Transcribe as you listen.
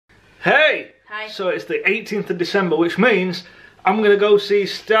Hey! Hi. So it's the 18th of December, which means I'm going to go see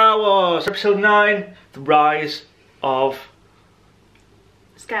Star Wars Episode 9, The Rise of...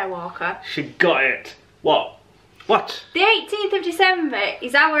 Skywalker. She got it. What? What? The 18th of December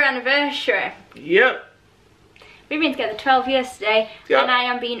is our anniversary. Yep. We've been together 12 years today, Yep. and I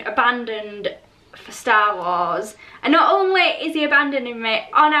am being abandoned for Star Wars. And not only is he abandoning me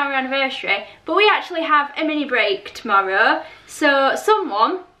on our anniversary, but we actually have a mini break tomorrow. So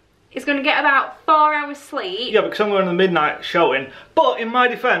someone is going to get about 4 hours sleep. Yeah, because I'm going to the midnight showing. But in my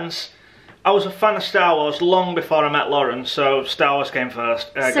defence, I was a fan of Star Wars long before I met Lauren, so Star Wars came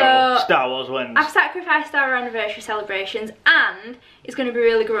first. Ergo, Star Wars wins. I've sacrificed our anniversary celebrations, and it's going to be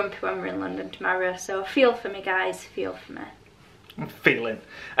really grumpy when we're in London tomorrow. So feel for me, guys. Feel for me. I'm feeling.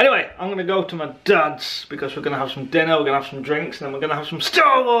 Anyway, I'm going to go to my dad's because we're going to have some dinner, we're going to have some drinks, and then we're going to have some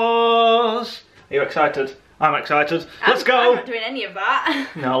Star Wars. Are you excited? I'm excited. Let's go. I'm not doing any of that.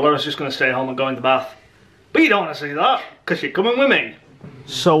 No, Laura's just going to stay home and go in the bath. But you don't want to see that, because you're coming with me.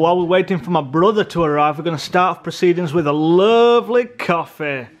 So while we're waiting for my brother to arrive, we're going to start off proceedings with a lovely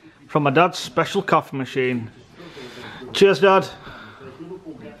coffee from my dad's special coffee machine. Cheers, Dad.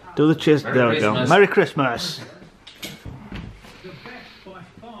 Do the cheers. There we go. Merry Christmas.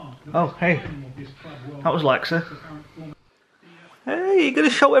 Oh, hey. That was Lexa. Hey, you're going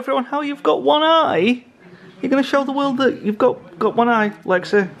to show everyone how you've got one eye? You're going to show the world that you've got one eye,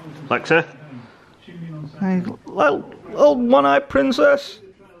 Lexa? Lexa? Hey, little one-eyed princess.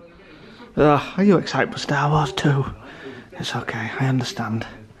 Are you excited for Star Wars too? It's okay, I understand.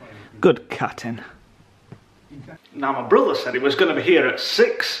 Good catting. Now my brother said he was going to be here at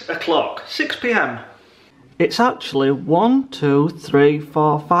 6 o'clock, 6 p.m. It's actually 1, 2, 3,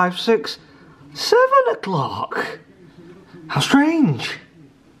 4, 5, 6, 7 o'clock. How strange.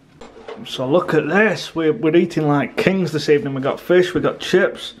 So look at this, we're eating like kings this evening. We got fish, we got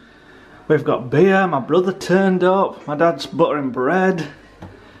chips, we've got beer, my brother turned up, my dad's buttering bread.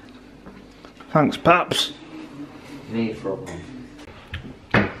 Thanks, Paps. Didn't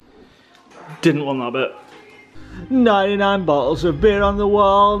want that bit. 99 bottles of beer on the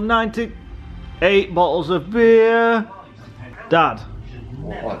wall, 98 bottles of beer. Dad.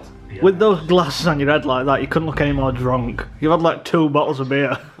 What? With those glasses on your head like that, you couldn't look any more drunk. You've had like 2 bottles of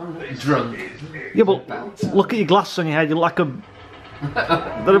beer. I'm drunk. Yeah, but look at your glasses on your head, you're like a...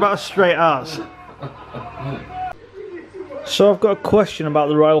 They're about as straight as. So I've got a question about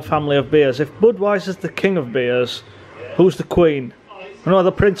the royal family of beers. If Budweiser's the king of beers, who's the queen? Who are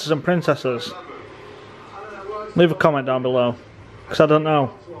the princes and princesses? Leave a comment down below, because I don't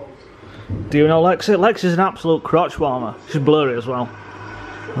know. Do you know Lexi? Lexi's an absolute crotch warmer. She's blurry as well.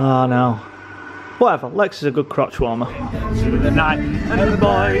 Oh no. Whatever, Lexi's a good crotch warmer. Through the night, and the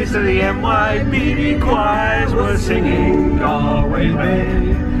boys of the NYPD choirs were singing Galway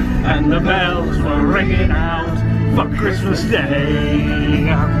Bay, and the bells were ringing out for Christmas Day.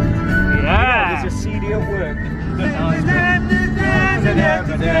 Yeah! There's a CD at work.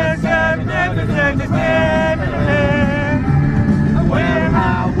 Where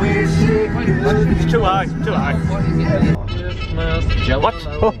I wish it could. It's too high, too high. What?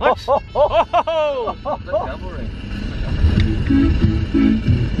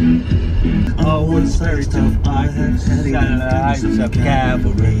 Oh, it's very tough. I have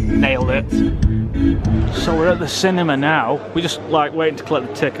cavalry. Nailed it. So we're at the cinema now. We just like waiting to collect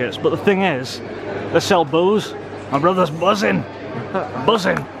the tickets. But the thing is, they sell booze. My brother's buzzing.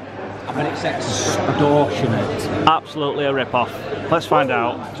 Buzzing. I bet it's extortionate. Absolutely a rip-off. Let's find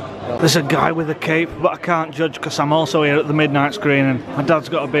out. There's a guy with a cape, but I can't judge because I'm also here at the midnight screening. My dad's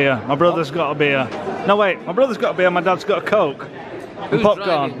got a beer. My brother's got a beer. No wait, my brother's got a beer, my dad's got a Coke. And popcorn.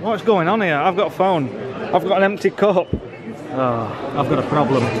 Driving? What's going on here? I've got a phone. I've got an empty cup. Oh, I've got a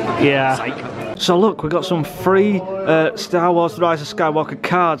problem. Yeah. Psych. So look, we've got some free Star Wars The Rise of Skywalker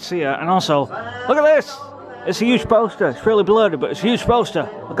cards here. And also, look at this! It's a huge poster. It's really blurry, but it's a huge poster.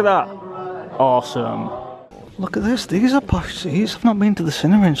 Look at that. Awesome. Look at this. These are posh seats. I've not been to the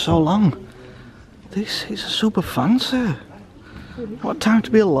cinema in so long. These seats are super fancy. What time to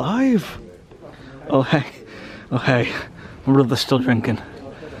be alive? Oh hey. Oh hey. My brother's still drinking.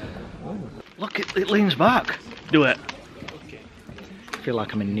 Look, it leans back. Do it. I feel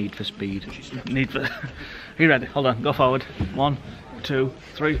like I'm in Need for Speed. Need for... Are you ready? Hold on. Go forward. 1, 2,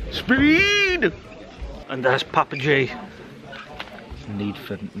 3. Speed! And there's Papa G. Need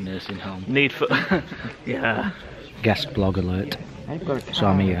for nursing home. Need for... yeah. Guest blog alert. So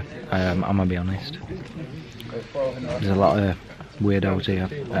I'm here. I'm gonna be honest. There's a lot of weirdos here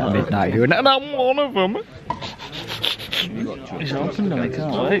at midnight here, and I'm one of them. He's opened them, he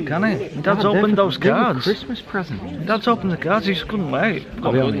can't wait, can he? My dad's opened those cards. Christmas present. My dad's opened the cards, he just couldn't wait.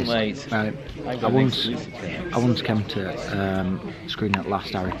 I'll be honest, I once came to screen that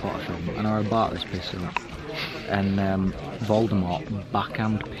last Harry Potter film, and I bought this piss up, and Voldemort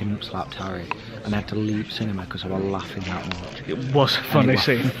backhand pimp slapped Harry, and I had to leave cinema because I was laughing that much. It was a funny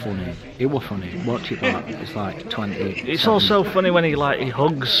scene. Funny. It was funny. Watch it back. It's like 20. It's also funny when he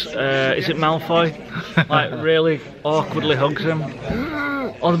hugs. Is it Malfoy? Like really awkwardly hugs him.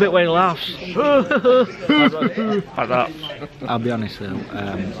 Or the bit where he laughs. Like that. I'll be honest though.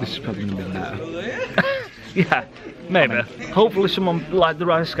 This is probably gonna be better. Yeah, maybe. Hopefully someone, like the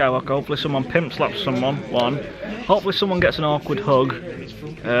Rise of Skywalker, hopefully someone pimp slaps someone, one. Hopefully someone gets an awkward hug.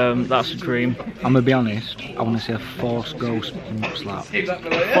 That's a dream. I'm gonna be honest, I wanna see a Force Ghost pimp slap.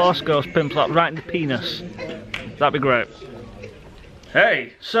 Force Ghost pimp slap right in the penis. That'd be great.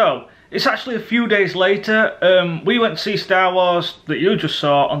 Hey, so, it's actually a few days later. We went to see Star Wars that you just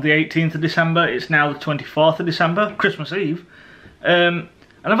saw on the 18th of December. It's now the 24th of December, Christmas Eve. And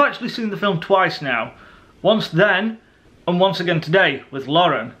I've actually seen the film twice now. Once then, and once again today with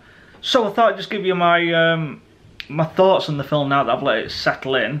Lauren. So I thought I'd just give you my my thoughts on the film now that I've let it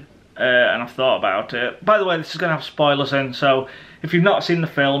settle in, and I've thought about it. By the way, this is going to have spoilers in, so if you've not seen the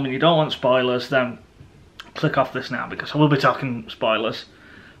film and you don't want spoilers, then click off this now, because I will be talking spoilers.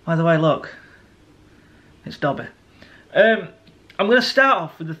 By the way, look, it's Dobby. I'm going to start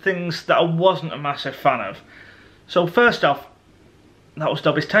off with the things that I wasn't a massive fan of. So first off, that was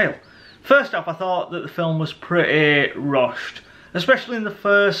Dobby's tail. First off, I thought that the film was pretty rushed, especially in the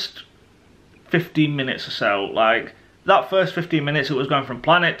first 15 minutes or so. Like, that first 15 minutes, it was going from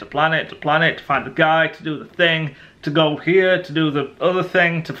planet to planet to planet to find the guy, to do the thing, to go here, to do the other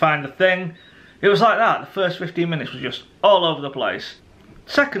thing, to find the thing. It was like that. The first 15 minutes was just all over the place.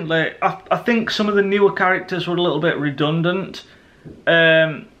 Secondly, I think some of the newer characters were a little bit redundant.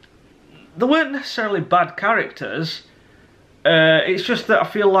 They weren't necessarily bad characters. It's just that I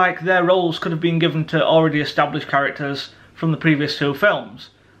feel like their roles could have been given to already established characters from the previous two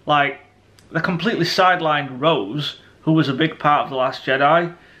films. Like, they completely sidelined Rose, who was a big part of The Last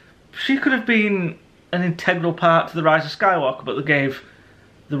Jedi. She could have been an integral part to The Rise of Skywalker, but they gave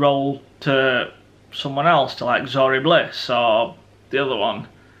the role to someone else, to like Zori Bliss, or the other one.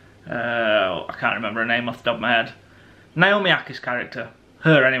 I can't remember her name off the top of my head. Naomi Aki's character.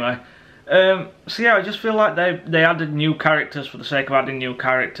 Her, anyway. So yeah, I just feel like they added new characters for the sake of adding new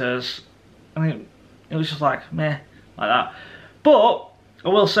characters. I mean, it was just like, meh, like that. But I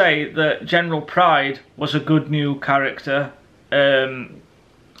will say that General Pride was a good new character. I'm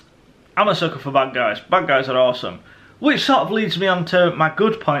a sucker for bad guys. Bad guys are awesome. Which sort of leads me on to my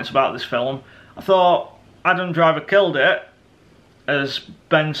good points about this film. I thought Adam Driver killed it as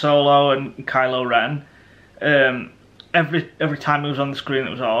Ben Solo and Kylo Ren. Every time he was on the screen, it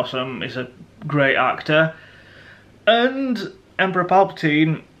was awesome. He's a great actor. And Emperor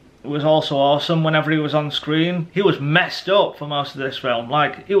Palpatine was also awesome whenever he was on screen. He was messed up for most of this film.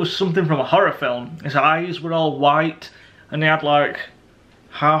 Like, it was something from a horror film. His eyes were all white, and he had like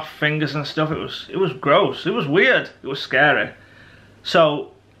half fingers and stuff. It was gross. It was weird. It was scary.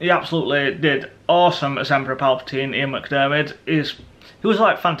 So he absolutely did awesome as Emperor Palpatine. Ian McDiarmid he was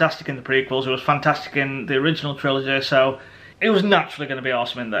like fantastic in the prequels, he was fantastic in the original trilogy, so it was naturally going to be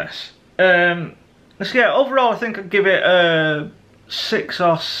awesome in this. So yeah, overall I think I'd give it a 6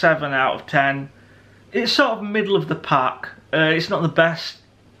 or 7 out of 10. It's sort of middle of the pack. It's not the best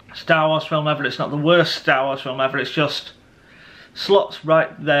Star Wars film ever, it's not the worst Star Wars film ever, it's just slots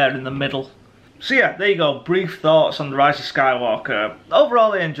right there in the middle. So yeah, there you go, brief thoughts on The Rise of Skywalker.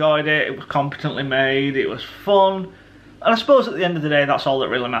 Overall I enjoyed it, it was competently made, it was fun. And I suppose at the end of the day, that's all that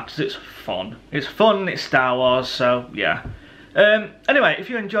really matters. It's fun. It's fun, it's Star Wars, so yeah. Anyway, if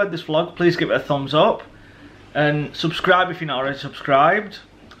you enjoyed this vlog, please give it a thumbs up. And subscribe if you're not already subscribed.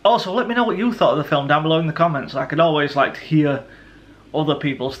 Also, let me know what you thought of the film down below in the comments. I could always like to hear other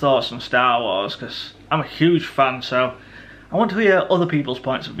people's thoughts on Star Wars, because I'm a huge fan, so I want to hear other people's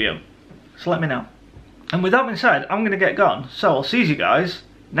points of view. So let me know. And with that being said, I'm going to get gone. So I'll see you guys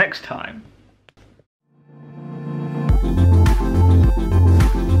next time.